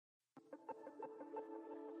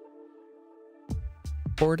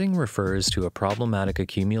Hoarding refers to a problematic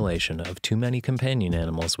accumulation of too many companion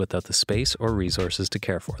animals without the space or resources to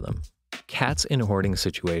care for them. Cats in hoarding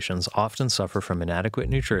situations often suffer from inadequate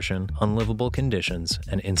nutrition, unlivable conditions,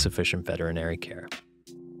 and insufficient veterinary care.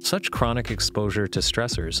 Such chronic exposure to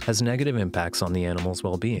stressors has negative impacts on the animal's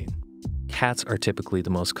well-being. Cats are typically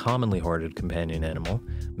the most commonly hoarded companion animal,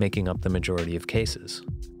 making up the majority of cases.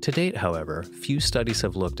 To date, however, few studies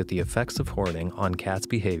have looked at the effects of hoarding on cats'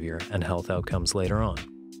 behavior and health outcomes later on.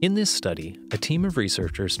 In this study, a team of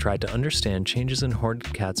researchers tried to understand changes in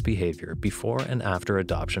hoarded cats' behavior before and after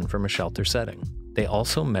adoption from a shelter setting. They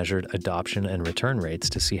also measured adoption and return rates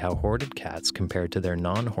to see how hoarded cats compared to their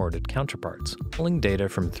non-hoarded counterparts, pulling data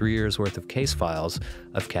from 3 years' worth of case files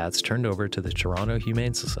of cats turned over to the Toronto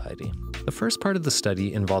Humane Society. The first part of the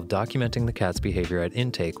study involved documenting the cat's behavior at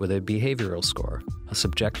intake with a behavioral score, a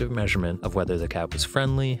subjective measurement of whether the cat was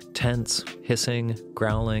friendly, tense, hissing,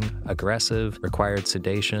 growling, aggressive, required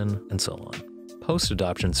sedation, and so on.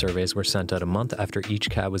 Post-adoption surveys were sent out a month after each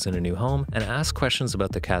cat was in a new home and asked questions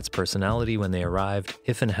about the cat's personality when they arrived,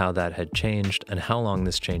 if and how that had changed, and how long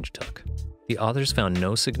this change took. The authors found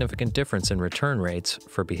no significant difference in return rates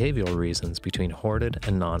for behavioral reasons between hoarded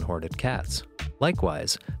and non-hoarded cats.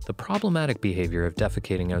 Likewise, the problematic behavior of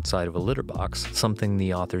defecating outside of a litter box, something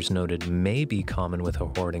the authors noted may be common with a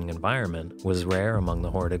hoarding environment, was rare among the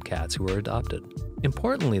hoarded cats who were adopted.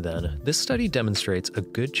 Importantly then, this study demonstrates a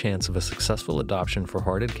good chance of a successful adoption for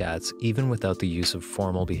hoarded cats even without the use of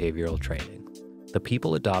formal behavioral training. The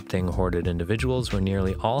people adopting hoarded individuals were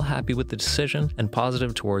nearly all happy with the decision and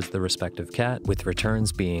positive towards the respective cat, with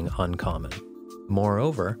returns being uncommon.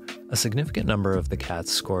 Moreover, a significant number of the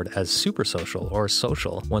cats scored as super social or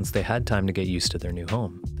social once they had time to get used to their new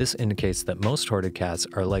home. This indicates that most hoarded cats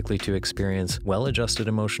are likely to experience well-adjusted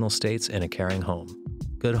emotional states in a caring home.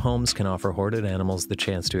 Good homes can offer hoarded animals the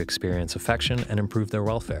chance to experience affection and improve their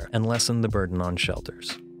welfare, and lessen the burden on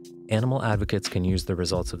shelters. Animal advocates can use the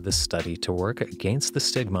results of this study to work against the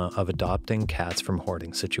stigma of adopting cats from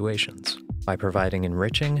hoarding situations. By providing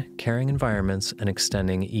enriching, caring environments and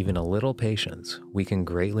extending even a little patience, we can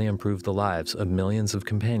greatly improve the lives of millions of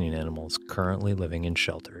companion animals currently living in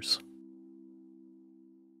shelters.